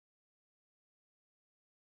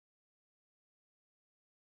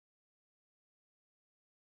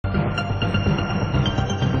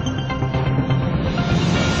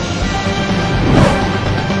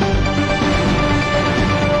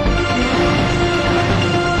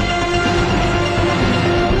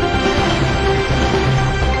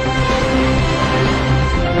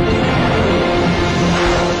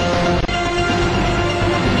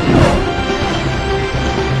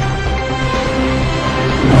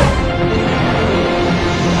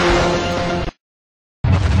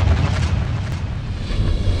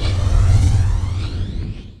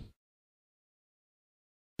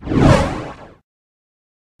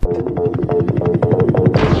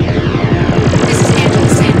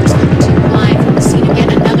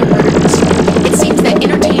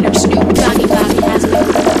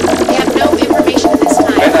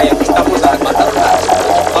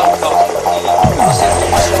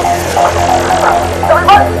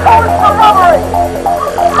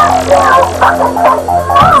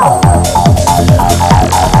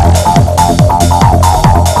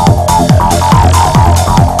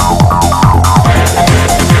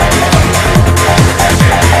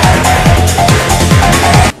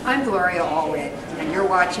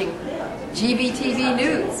watching GVTV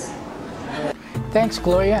News. Thanks,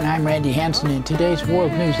 Gloria, and I'm Randy Hansen. In today's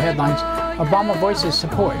World News headlines, Obama voices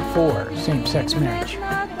support for same-sex marriage.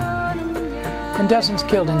 And dozens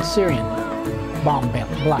killed in Syrian bomb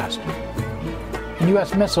blast. And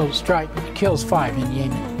U.S. missile strike kills 5 in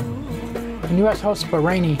Yemen. And U.S. hosts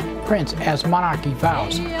Bahraini prince as monarchy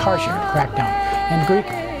vows harsher crackdown. And Greek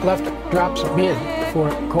left drops bid for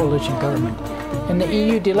coalition government. And the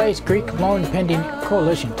EU delays Greek loan pending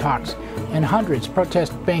coalition talks. And hundreds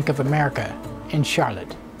protest Bank of America in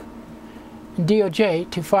Charlotte. And DOJ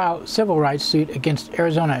to file civil rights suit against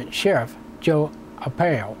Arizona Sheriff Joe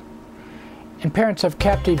Arpaio. And parents of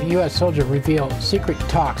captive U.S. soldier reveal secret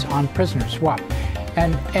talks on prisoner swap.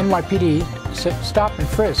 And NYPD stop and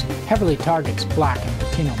frisk heavily targets black and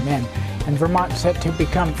Latino men. And Vermont set to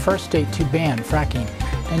become first state to ban fracking.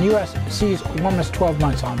 And U.S. sees warmest 12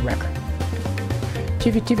 months on record.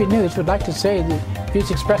 GVTV News would like to say that views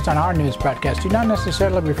expressed on our news broadcast do not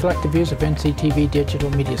necessarily reflect the views of NCTV Digital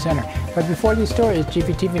Media Center. But before these stories,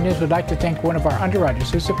 GVTV News would like to thank one of our underwriters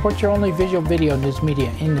who support your only visual video news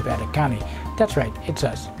media in Nevada County. That's right, it's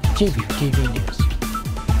us, GVTV News.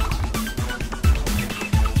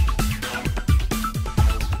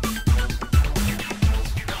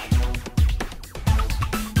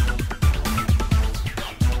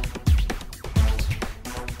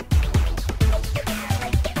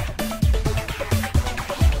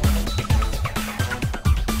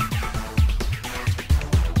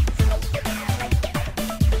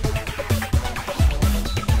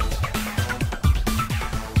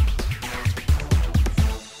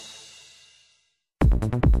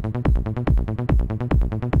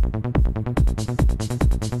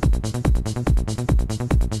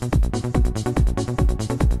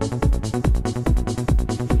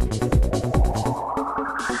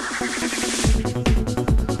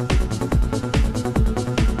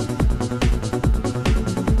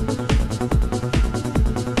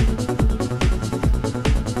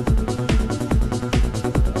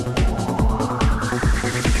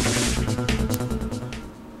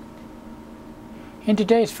 In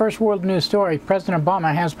today's first world news story, President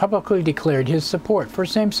Obama has publicly declared his support for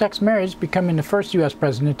same-sex marriage, becoming the first U.S.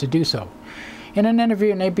 president to do so. In an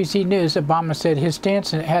interview on ABC News, Obama said his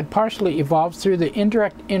stance had partially evolved through the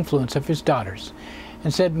indirect influence of his daughters,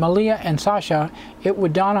 and said Malia and Sasha, it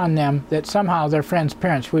would dawn on them that somehow their friends'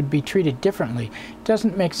 parents would be treated differently. It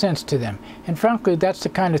doesn't make sense to them, and frankly, that's the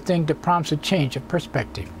kind of thing that prompts a change of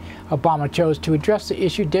perspective. Obama chose to address the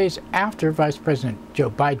issue days after Vice President Joe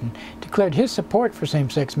Biden declared his support for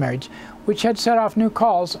same-sex marriage, which had set off new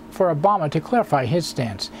calls for Obama to clarify his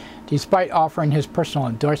stance. Despite offering his personal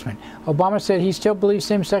endorsement, Obama said he still believes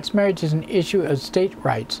same-sex marriage is an issue of state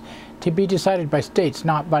rights to be decided by states,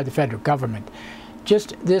 not by the federal government.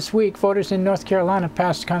 Just this week, voters in North Carolina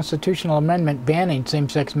passed a constitutional amendment banning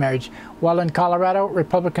same-sex marriage, while in Colorado,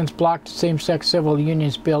 Republicans blocked same-sex civil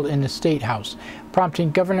unions bill in the State House,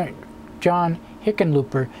 prompting Governor John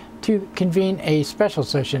Hickenlooper to convene a special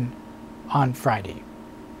session on Friday.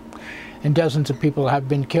 And dozens of people have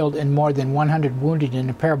been killed and more than 100 wounded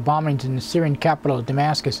in a pair of bombings in the Syrian capital of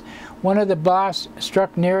Damascus. One of the blasts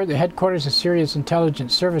struck near the headquarters of Syria's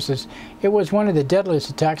intelligence services. It was one of the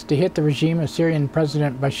deadliest attacks to hit the regime of Syrian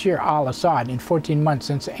President Bashar al-Assad in 14 months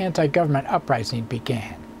since the anti-government uprising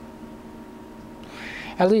began.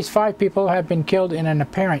 At least 5 people have been killed in an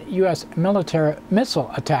apparent U.S. military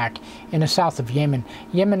missile attack in the south of Yemen.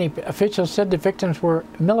 Yemeni officials said the victims were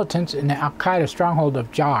militants in the al-Qaeda stronghold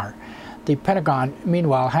of Jar. The Pentagon,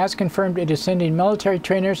 meanwhile, has confirmed it is sending military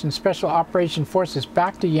trainers and special operation forces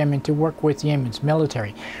back to Yemen to work with Yemen's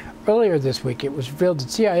military. Earlier this week, it was revealed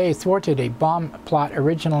that CIA thwarted a bomb plot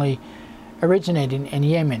originating in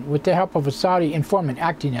Yemen with the help of a Saudi informant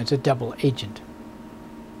acting as a double agent.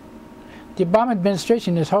 The Obama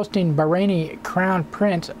administration is hosting Bahraini Crown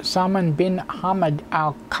Prince Salman bin Hamad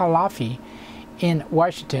Al Khalifa in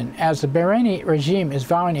Washington as the Bahraini regime is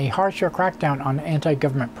vowing a harsher crackdown on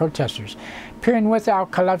anti-government protesters. Appearing with Al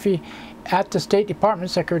Khalifa at the State Department,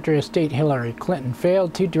 Secretary of State Hillary Clinton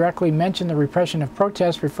failed to directly mention the repression of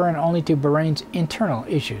protests, referring only to Bahrain's internal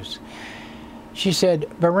issues. She said,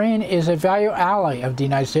 Bahrain is a valued ally of the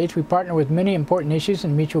United States. We partner with many important issues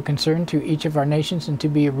and mutual concern to each of our nations and to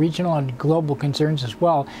be regional and global concerns as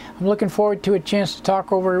well. I'm looking forward to a chance to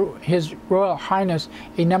talk over His Royal Highness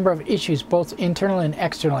a number of issues, both internally and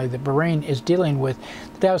externally, that Bahrain is dealing with,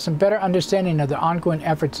 to have some better understanding of the ongoing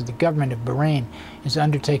efforts that the government of Bahrain is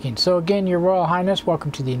undertaking. So again, Your Royal Highness,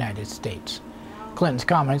 welcome to the United States. Clinton's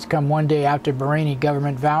comments come one day after Bahraini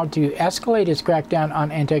government vowed to escalate its crackdown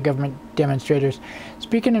on anti-government demonstrators.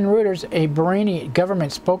 Speaking in Reuters, a Bahraini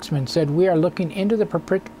government spokesman said, "We are looking into the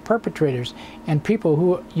perpetrators and people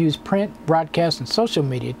who use print, broadcast, and social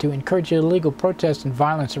media to encourage illegal protests and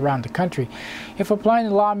violence around the country. If applying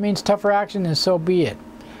the law means tougher action, then so be it."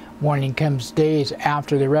 Warning comes days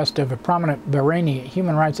after the arrest of a prominent Bahraini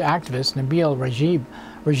human rights activist, Nabil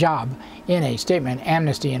Rajab. In a statement,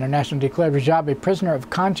 Amnesty International declared Rajab a prisoner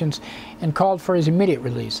of conscience and called for his immediate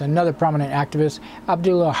release. Another prominent activist,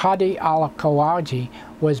 Abdullah Hadi al-Kawaji,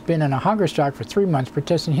 was been on a hunger strike for 3 months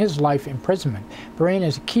protesting his life imprisonment. Bahrain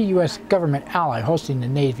is a key U.S. government ally hosting the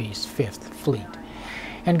Navy's 5th Fleet.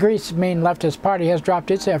 And Greece's main leftist party has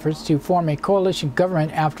dropped its efforts to form a coalition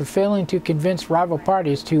government after failing to convince rival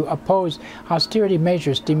parties to oppose austerity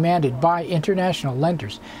measures demanded by international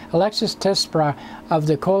lenders. Alexis Tsipras of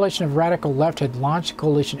the Coalition of Radical Left had launched a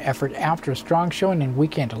coalition effort after a strong showing in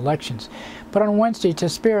weekend elections. But on Wednesday,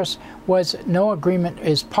 Tsipras was no agreement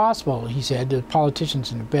is possible, he said, to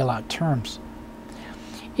politicians in the bailout terms.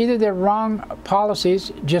 Either they're wrong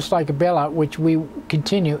policies, just like a bailout, which we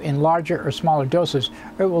continue in larger or smaller doses,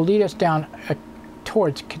 or it will lead us down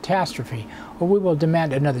towards catastrophe, or we will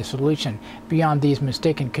demand another solution beyond these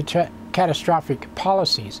mistaken catastrophic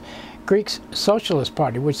policies. Greece's Socialist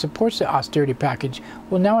Party, which supports the austerity package,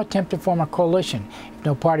 will now attempt to form a coalition. If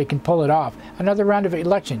no party can pull it off, another round of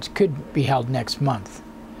elections could be held next month.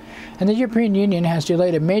 And the European Union has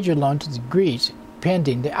delayed a major loan to Greece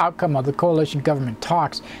pending the outcome of the coalition government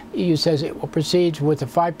talks. The EU says it will proceed with a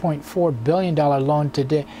 $5.4 billion loan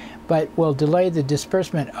today, but will delay the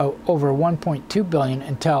disbursement of over $1.2 billion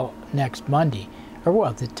until next Monday, or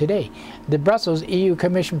well, today. The Brussels EU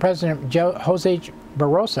Commission President Jose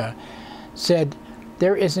Barroso said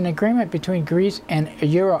there is an agreement between Greece and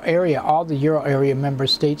Euro area, all the Euro area member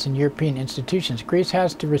states and European institutions. Greece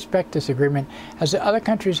has to respect this agreement, as the other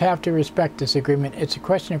countries have to respect this agreement. It's a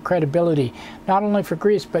question of credibility, not only for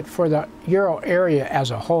Greece, but for the Euro area as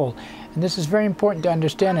a whole. And this is very important to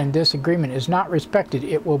understand, and this agreement is not respected.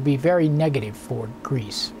 It will be very negative for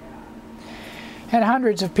Greece. And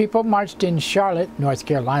hundreds of people marched in Charlotte, North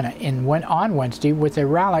Carolina, on Wednesday with a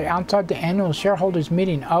rally outside the annual shareholders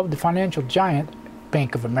meeting of the financial giant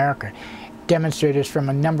Bank of America. Demonstrators from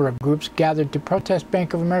a number of groups gathered to protest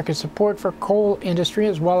Bank of America's support for coal industry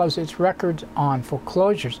as well as its records on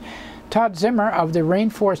foreclosures. Todd Zimmer of the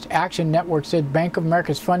Rainforest Action Network said Bank of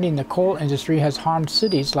America's funding the coal industry has harmed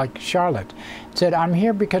cities like Charlotte. He said, "I'm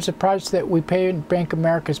here because the price that we pay in Bank of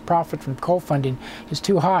America's profit from coal funding is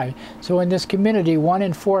too high. So in this community, 1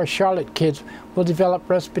 in 4 Charlotte kids will develop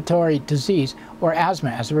respiratory disease or asthma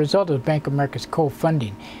as a result of Bank of America's coal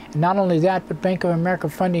funding. And not only that, but Bank of America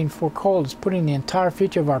funding for coal is putting the entire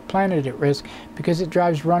future of our planet at risk because it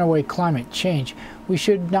drives runaway climate change. We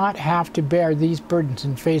should not have to bear these burdens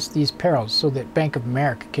and face these perils so that Bank of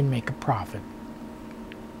America can make a profit."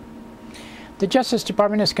 The Justice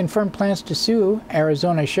Department has confirmed plans to sue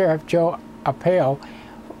Arizona Sheriff Joe Arpaio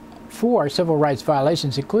for civil rights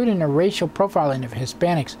violations, including a racial profiling of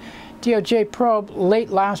Hispanics. DOJ probe late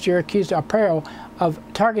last year accused Arpaio of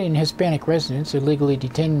targeting Hispanic residents, illegally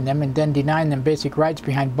detaining them, and then denying them basic rights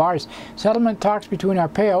behind bars. Settlement talks between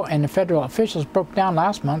Arpaio and the federal officials broke down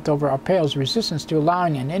last month over Arpaio's resistance to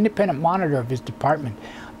allowing an independent monitor of his department.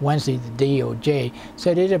 Wednesday, the DOJ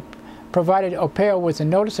said it had provided Arpaio with a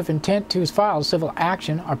notice of intent to file civil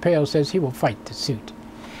action. Arpaio says he will fight the suit.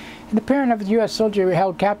 And the parent of a U.S. soldier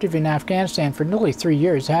held captive in Afghanistan for nearly 3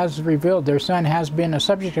 years has revealed their son has been a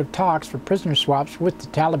subject of talks for prisoner swaps with the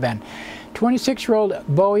Taliban. 26-year-old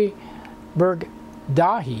Bowie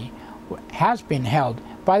Bergdahi has been held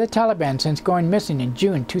by the Taliban since going missing in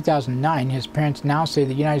June 2009. His parents now say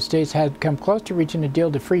the United States had come close to reaching a deal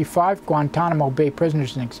to free 5 Guantanamo Bay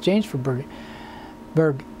prisoners in exchange for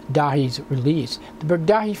Bergdahi's release. The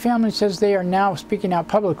Bergdahi family says they are now speaking out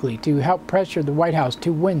publicly to help pressure the White House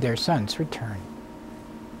to win their son's return.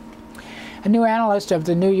 A new analyst of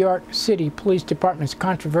the New York City Police Department's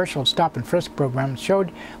controversial stop and frisk program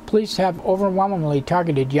showed police have overwhelmingly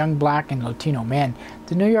targeted young black and Latino men.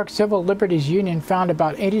 The New York Civil Liberties Union found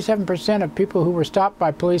about 87% of people who were stopped by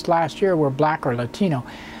police last year were black or Latino.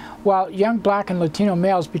 While young black and Latino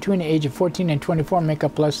males between the age of 14 and 24 make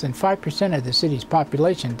up less than 5% of the city's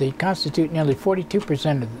population, they constitute nearly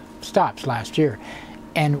 42% of the stops last year.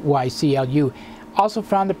 NYCLU also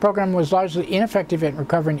found the program was largely ineffective at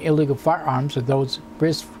recovering illegal firearms. Of those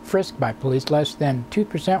frisked by police, less than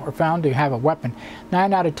 2% were found to have a weapon.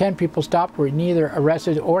 9 out of 10 people stopped were neither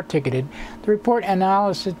arrested or ticketed. The report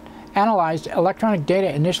analyzed electronic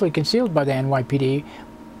data initially concealed by the NYPD.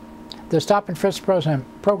 The stop and frisk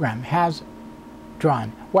program has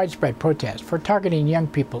drawn widespread protest for targeting young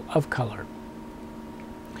people of color.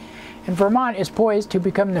 And Vermont is poised to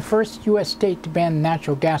become the first U.S. state to ban the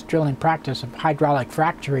natural gas drilling practice of hydraulic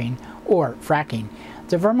fracturing or fracking.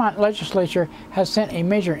 The Vermont legislature has sent a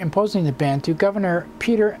measure imposing the ban to Governor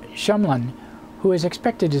Peter Shumlin, who is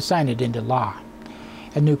expected to sign it into law.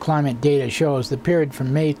 And new climate data shows the period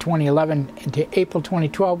from May 2011 to April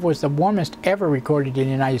 2012 was the warmest ever recorded in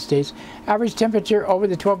the United States. Average temperature over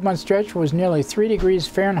the 12-month stretch was nearly 3 degrees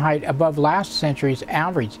Fahrenheit above last century's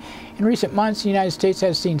average. In recent months, the United States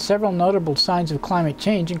has seen several notable signs of climate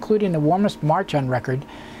change, including the warmest March on record.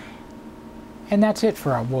 And that's it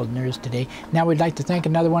for our world news today. Now we'd like to thank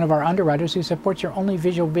another one of our underwriters who supports your only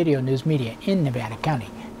visual video news media in Nevada County.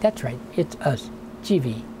 That's right, it's us,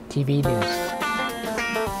 GVTV News.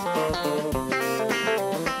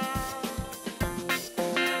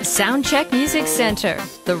 Soundcheck Music Center,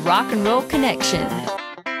 the rock and roll connection.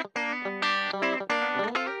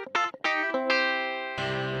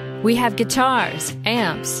 We have guitars,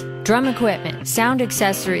 amps, drum equipment, sound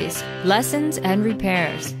accessories, lessons, and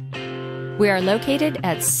repairs. We are located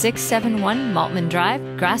at 671 Maltman Drive,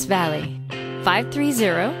 Grass Valley.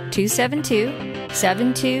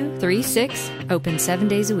 530-272-7236, open 7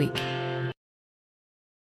 days a week.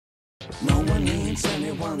 No one needs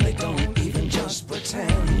anyone, they don't even just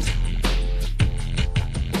pretend.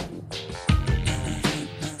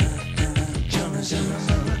 John is an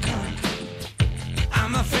American.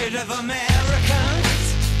 I'm afraid of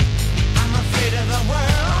Americans. I'm afraid of the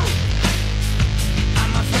world.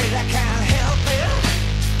 I'm afraid I can't help it.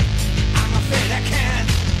 I'm afraid I can't.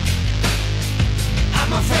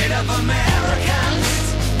 I'm afraid of Americans.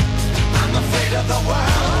 I'm afraid of the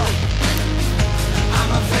world.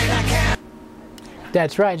 I'm afraid I can't.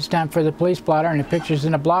 That's right, it's time for the police blotter, and the pictures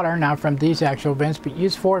in the blotter now from these actual events, but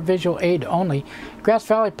used for visual aid only. Grass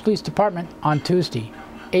Valley Police Department on Tuesday,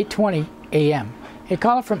 8:20 a.m. A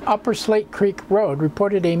caller from Upper Slate Creek Road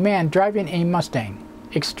reported a man driving a Mustang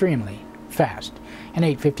extremely fast. At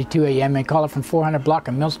 8:52 a.m., a caller from 400 block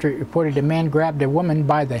of Mill Street reported a man grabbed a woman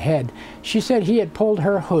by the head. She said he had pulled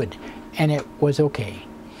her hood, and it was okay.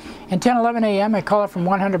 At 10:11 a.m., a caller from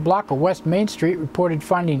 100 block of West Main Street reported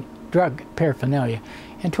finding drug paraphernalia.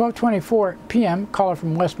 At 12:24 p.m., caller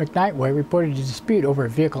from West McKnight Way reported a dispute over a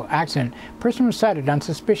vehicle accident. Person was cited on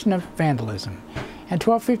suspicion of vandalism. At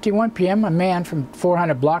 12:51 p.m., a man from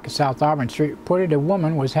 400 block of South Auburn Street reported a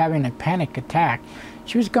woman was having a panic attack.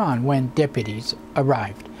 She was gone when deputies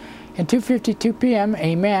arrived. At 2:52 p.m.,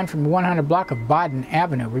 a man from 100 block of Baden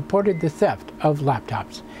Avenue reported the theft of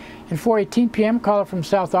laptops. At 4:18 p.m., caller from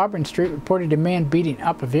South Auburn Street reported a man beating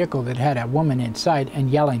up a vehicle that had a woman inside and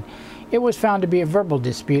yelling. It was found to be a verbal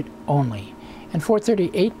dispute only. At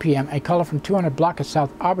 4:38 p.m., a caller from 200 block of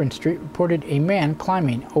South Auburn Street reported a man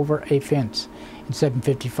climbing over a fence. At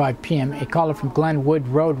 7:55 p.m., a caller from Glenwood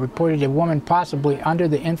Road reported a woman possibly under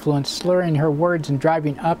the influence slurring her words and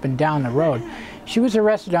driving up and down the road. She was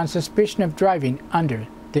arrested on suspicion of driving under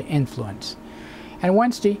the influence. On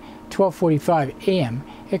Wednesday, 12:45 a.m.,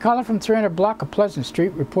 a caller from 300 block of Pleasant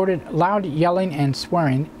Street reported loud yelling and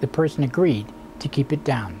swearing. The person agreed to keep it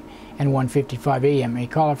down. At 1:55 a.m., a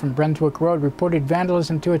caller from Brunswick Road reported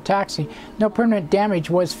vandalism to a taxi. No permanent damage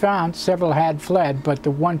was found. Several had fled, but the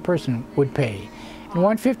one person would pay. At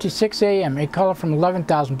 1:56 a.m., a caller from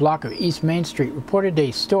 11,000 block of East Main Street reported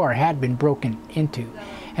a store had been broken into.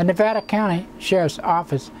 At Nevada County Sheriff's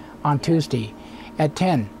Office on Tuesday at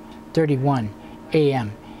 10:31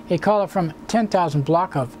 a.m., a caller from 10,000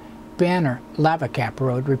 block of Banner Lava Cap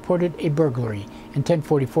Road reported a burglary. At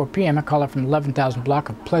 10:44 p.m., a caller from 11,000 block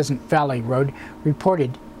of Pleasant Valley Road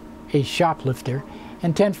reported a shoplifter.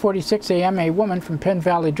 At 10:46 a.m., a woman from Penn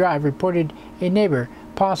Valley Drive reported a neighbor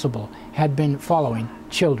possible had been following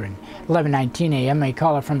children. 11:19 a.m., a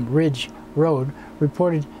caller from Ridge Road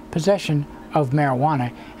reported possession of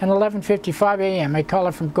marijuana. At 11:55 a.m., a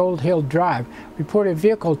caller from Gold Hill Drive reported a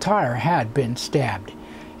vehicle tire had been stabbed.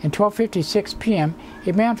 At 12:56 p.m.,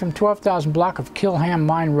 a man from 12,000 block of Kilham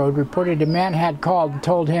Mine Road reported a man had called and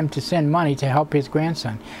told him to send money to help his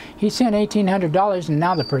grandson. He sent $1,800 and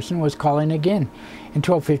now the person was calling again. At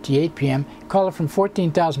 12:58 p.m., a caller from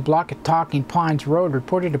 14,000 block of Talking Pines Road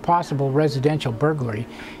reported a possible residential burglary.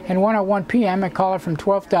 At 1:01 p.m., a caller from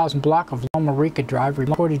 12,000 block of Loma Rica Drive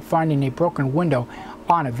reported finding a broken window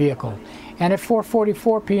on a vehicle. And at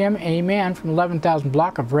 4:44 p.m., a man from 11,000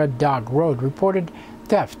 block of Red Dog Road reported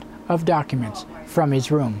theft of documents from his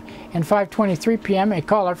room. At 5:23 p.m., a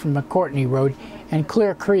caller from McCourtney Road and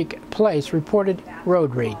Clear Creek Place reported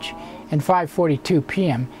road rage. And 5:42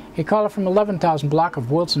 p.m., a caller from 11,000 block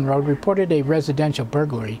of Wilson Road reported a residential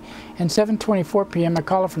burglary. And 7:24 p.m., a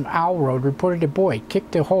caller from Owl Road reported a boy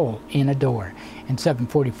kicked a hole in a door. And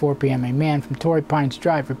 7:44 p.m., a man from Torrey Pines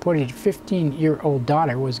Drive reported a 15-year-old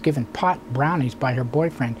daughter was given pot brownies by her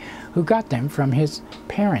boyfriend, who got them from his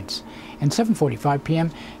parents. And 7:45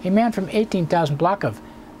 p.m., a man from 18,000 block of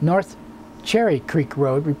North Cherry Creek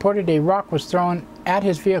Road reported a rock was thrown at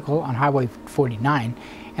his vehicle on Highway 49.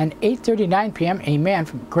 And 8:39 p.m., a man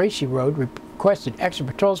from Gracie Road requested extra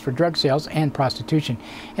patrols for drug sales and prostitution.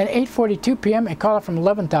 And 8:42 p.m., a caller from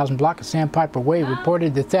 11,000 block of Sandpiper Way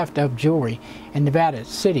reported the theft of jewelry in Nevada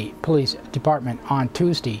City Police Department on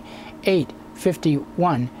Tuesday.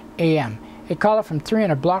 8:51 a.m., a caller from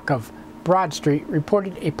 300 block of Broad Street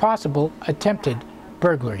reported a possible attempted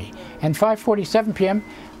burglary. And 5:47 p.m.,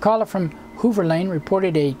 a caller from Hoover Lane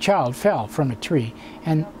reported a child fell from a tree.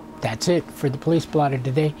 And that's it for the Police Blotter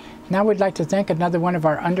today. Now we'd like to thank another one of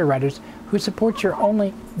our underwriters who supports your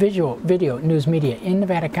only video news media in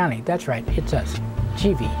Nevada County. That's right, it's us,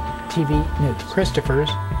 GVTV News.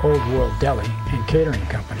 Christopher's Old World Deli and Catering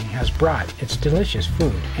Company has brought its delicious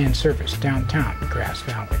food and service downtown Grass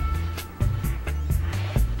Valley.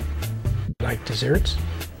 Like desserts?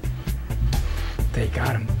 They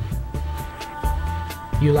got them.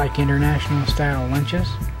 You like international style lunches?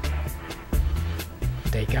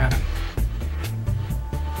 They got them.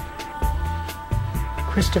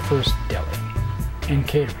 Christopher's Deli and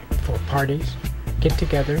Catering for parties,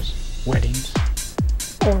 get-togethers, weddings,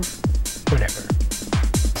 or whatever.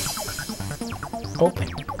 Open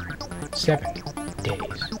 7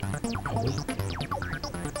 days a week.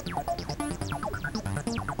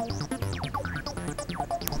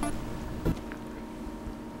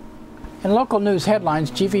 In local news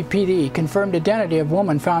headlines, GVPD confirmed identity of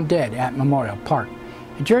woman found dead at Memorial Park.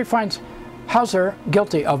 A jury finds Hauser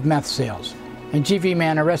guilty of meth sales. And GV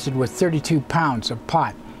man arrested with 32 pounds of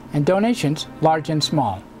pot. And donations, large and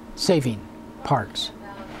small, saving parks.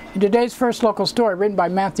 In today's first local story, written by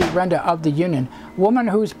Matthew Renda of the Union, a woman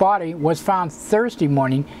whose body was found Thursday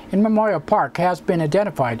morning in Memorial Park has been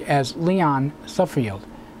identified as Leanne Suffield,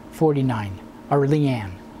 49, or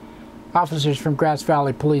Leanne. Officers from Grass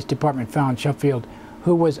Valley Police Department found Sheffield,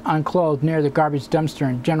 who was unclothed near the garbage dumpster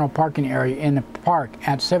and general parking area in the park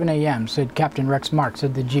at 7 a.m., said Captain Rex Marks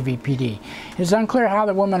of the GVPD. It is unclear how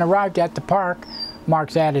the woman arrived at the park.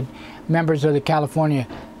 Marks added, members of the California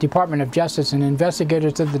Department of Justice and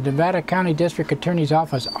investigators of the Nevada County District Attorney's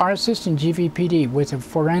Office are assisting GVPD with a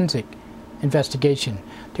forensic investigation.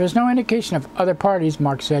 There is no indication of other parties,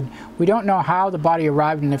 Mark said. We don't know how the body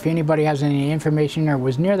arrived, and if anybody has any information or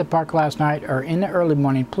was near the park last night or in the early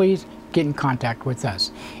morning, please get in contact with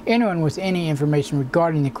us. Anyone with any information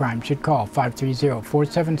regarding the crime should call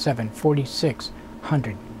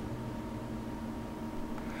 530-477-4600.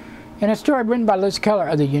 In a story written by Liz Keller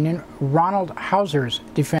of the Union, Ronald Hauser's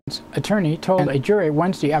defense attorney told a jury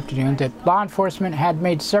Wednesday afternoon that law enforcement had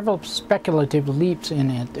made several speculative leaps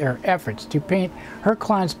in their efforts to paint her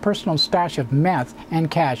client's personal stash of meth and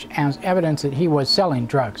cash as evidence that he was selling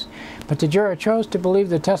drugs. But the juror chose to believe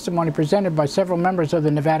the testimony presented by several members of the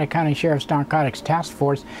Nevada County Sheriff's Narcotics Task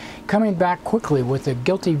Force, coming back quickly with a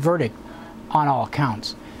guilty verdict on all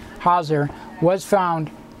counts. Hauser was found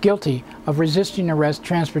guilty of resisting arrest,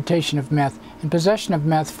 transportation of meth, and possession of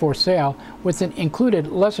meth for sale, with an included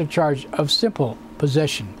lesser charge of simple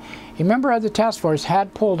possession. A member of the task force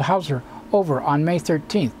had pulled Hauser over on May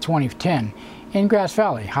 13, 2010. In Grass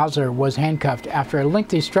Valley, Hauser was handcuffed after a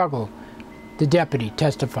lengthy struggle, the deputy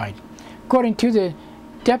testified. According to the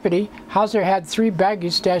deputy, Hauser had 3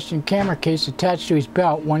 baggies stashed in a camera case attached to his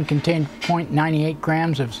belt. One contained 0.98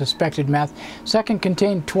 grams of suspected meth. Second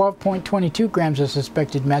contained 12.22 grams of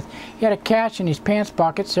suspected meth. He had a cache in his pants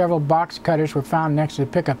pocket. Several box cutters were found next to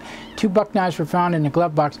the pickup. 2 buck knives were found in the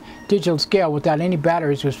glove box. Digital scale without any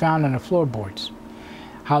batteries was found on the floorboards.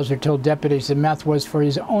 Hauser told deputies the meth was for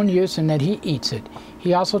his own use and that he eats it.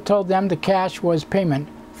 He also told them the cash was payment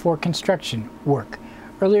for construction work.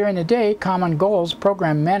 Earlier in the day, Common Goals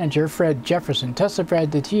program manager Fred Jefferson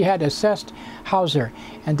testified that he had assessed Hauser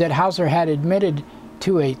and that Hauser had admitted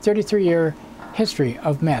to a 33-year history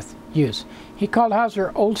of meth use. He called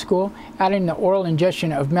Hauser old school, adding the oral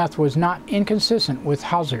ingestion of meth was not inconsistent with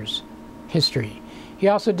Hauser's history. He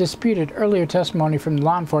also disputed earlier testimony from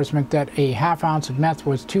law enforcement that a half ounce of meth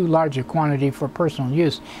was too large a quantity for personal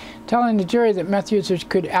use, telling the jury that meth users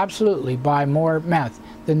could absolutely buy more meth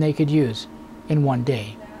than they could use in one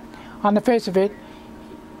day. On the face of it,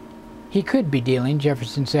 he could be dealing,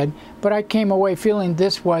 Jefferson said, but I came away feeling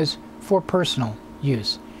this was for personal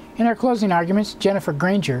use. In her closing arguments, Jennifer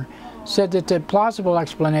Granger, said that the plausible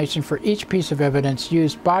explanation for each piece of evidence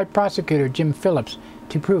used by prosecutor Jim Phillips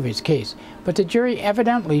to prove his case, but the jury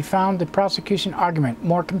evidently found the prosecution argument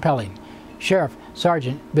more compelling. Sheriff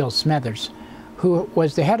Sergeant Bill Smethers, who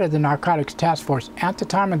was the head of the narcotics task force at the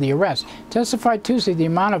time of the arrest, testified Tuesday the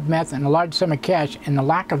amount of meth and a large sum of cash and the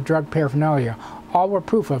lack of drug paraphernalia all were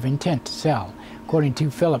proof of intent to sell. According to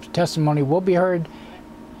Phillips, testimony will be heard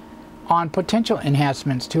on potential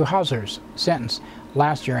enhancements to Hauser's sentence.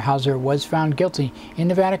 Last year, Hauser was found guilty in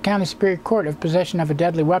Nevada County Superior Court of possession of a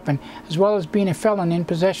deadly weapon, as well as being a felon in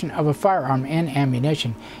possession of a firearm and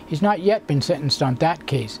ammunition. He's not yet been sentenced on that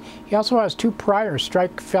case. He also has 2 prior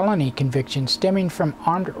strike felony convictions stemming from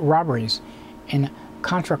armed robberies in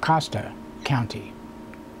Contra Costa County.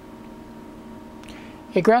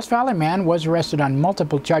 A Grass Valley man was arrested on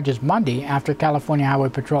multiple charges Monday after California Highway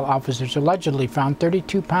Patrol officers allegedly found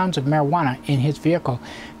 32 pounds of marijuana in his vehicle.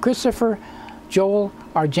 Christopher Joel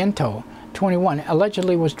Argento, 21,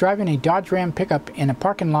 allegedly was driving a Dodge Ram pickup in a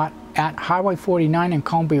parking lot at Highway 49 and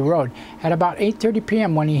Colby Road at about 8:30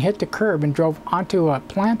 p.m. when he hit the curb and drove onto a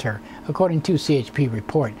planter, according to CHP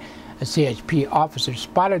report. A CHP officer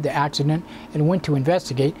spotted the accident and went to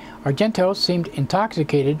investigate. Argento seemed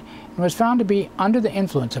intoxicated and was found to be under the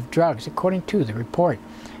influence of drugs, according to the report.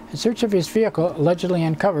 A search of his vehicle allegedly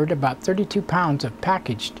uncovered about 32 pounds of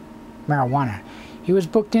packaged marijuana. He was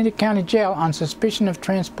booked into county jail on suspicion of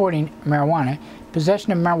transporting marijuana,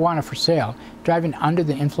 possession of marijuana for sale, driving under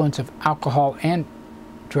the influence of alcohol and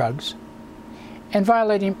drugs, and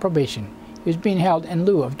violating probation. He was being held in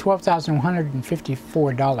lieu of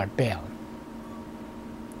 $12,154 bail.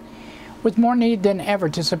 With more need than ever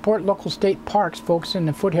to support local state parks, folks in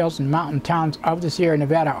the foothills and mountain towns of the Sierra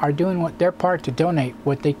Nevada are doing their part to donate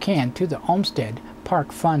what they can to the Olmsted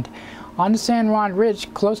Park Fund. On the San Juan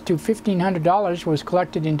Ridge, close to $1,500 was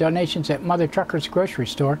collected in donations at Mother Trucker's grocery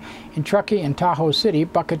store. In Truckee and Tahoe City,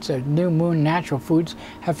 buckets of New Moon Natural Foods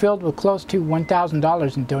have filled with close to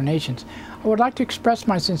 $1,000 in donations. I would like to express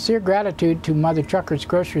my sincere gratitude to Mother Trucker's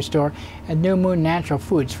grocery store and New Moon Natural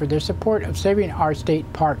Foods for their support of saving our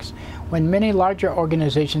state parks. When many larger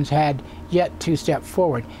organizations had yet to step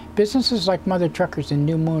forward, businesses like Mother Truckers and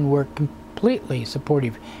New Moon were completely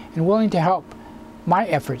supportive and willing to help my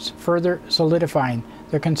efforts further solidifying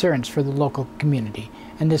their concerns for the local community.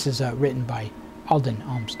 And this is written by Alden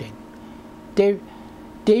Olmsted.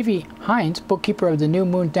 Davy Hines, bookkeeper of the New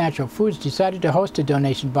Moon Natural Foods, decided to host a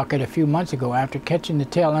donation bucket a few months ago after catching the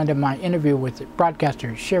tail end of my interview with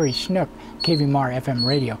broadcaster Sherry Schnook, KVMR FM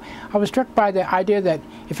radio. I was struck by the idea that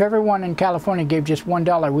if everyone in California gave just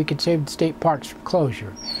 $1, we could save the state parks from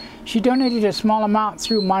closure. She donated a small amount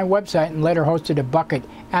through my website and later hosted a bucket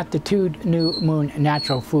at the 2 New Moon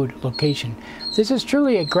Natural Food location. This is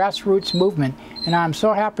truly a grassroots movement, and I'm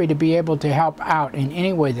so happy to be able to help out in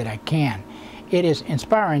any way that I can. It is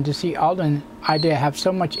inspiring to see Alden's idea have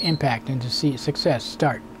so much impact and to see success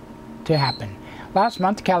start to happen. Last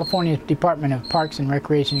month, California's Department of Parks and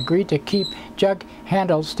Recreation agreed to keep Jug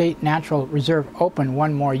Handle State Natural Reserve open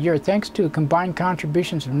one more year thanks to combined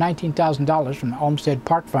contributions of $19,000 from the Olmsted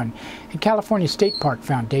Park Fund and California State Park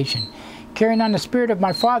Foundation. Carrying on the spirit of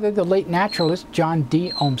my father, the late naturalist John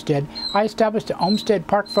D. Olmsted, I established the Olmsted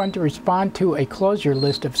Park Fund to respond to a closure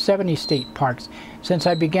list of 70 state parks. Since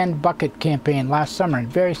I began the bucket campaign last summer in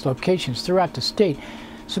various locations throughout the state,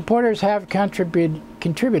 supporters have contributed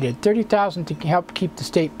 $30,000 to help keep the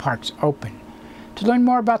state parks open. To learn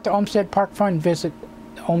more about the Olmsted Park Fund, visit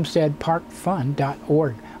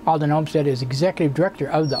olmstedparkfund.org. Alden Olmsted is Executive Director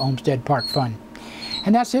of the Olmsted Park Fund.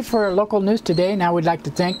 And that's it for our local news today. Now we'd like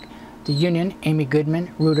to thank the Union, Amy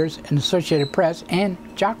Goodman, Reuters, and Associated Press, and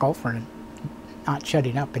Jocko for not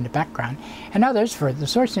shutting up in the background, and others for the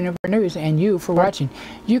sourcing of our news, and you for watching.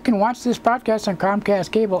 You can watch this broadcast on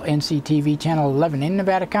Comcast Cable, NCTV Channel 11 in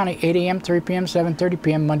Nevada County, 8 a.m., 3 p.m., 7:30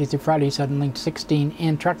 p.m., Monday through Friday, Suddenlink 16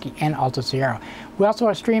 in Truckee and Alta Sierra. We also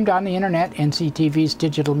are streamed on the internet, NCTV's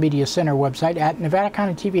Digital Media Center website at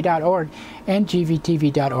NevadaCountyTV.org and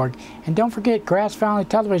GVTV.org. And don't forget Grass Valley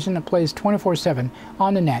Television that plays 24/7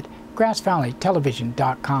 on the net,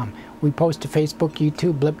 GrassValleyTelevision.com. We post to Facebook,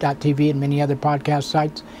 YouTube, Blip.tv, and many other podcast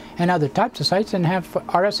sites and other types of sites, and have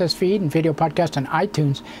RSS feed and video podcast on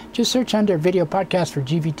iTunes. Just search under Video Podcast for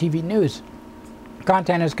GVTV News.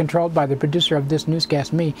 Content is controlled by the producer of this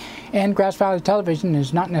newscast, me, and Grass Valley Television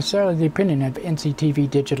is not necessarily the opinion of NCTV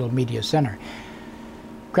Digital Media Center.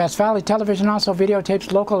 Grass Valley Television also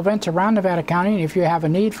videotapes local events around Nevada County, and if you have a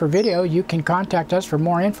need for video, you can contact us for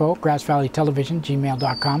more info,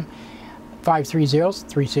 grassvalleytelevision@gmail.com.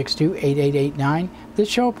 530-362-8889. This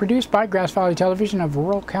show produced by Grass Valley Television of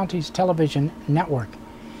Rural Counties Television Network.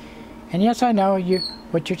 And yes, I know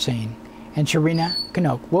what you're saying. And Sharina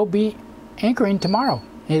Canuck will be anchoring tomorrow.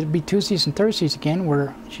 It'll be Tuesdays and Thursdays again,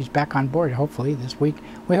 where she's back on board, hopefully, this week.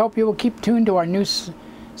 We hope you will keep tuned to our new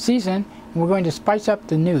season. We're going to spice up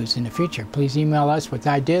the news in the future. Please email us with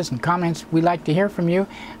ideas and comments. We'd like to hear from you.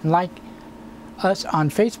 And like us on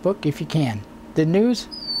Facebook if you can. The news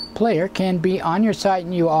player can be on your site,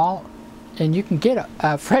 and you can get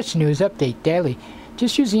a fresh news update daily.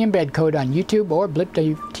 Just use the embed code on YouTube or Blip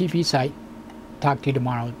TV site. Talk to you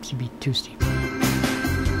tomorrow. It should be Tuesday.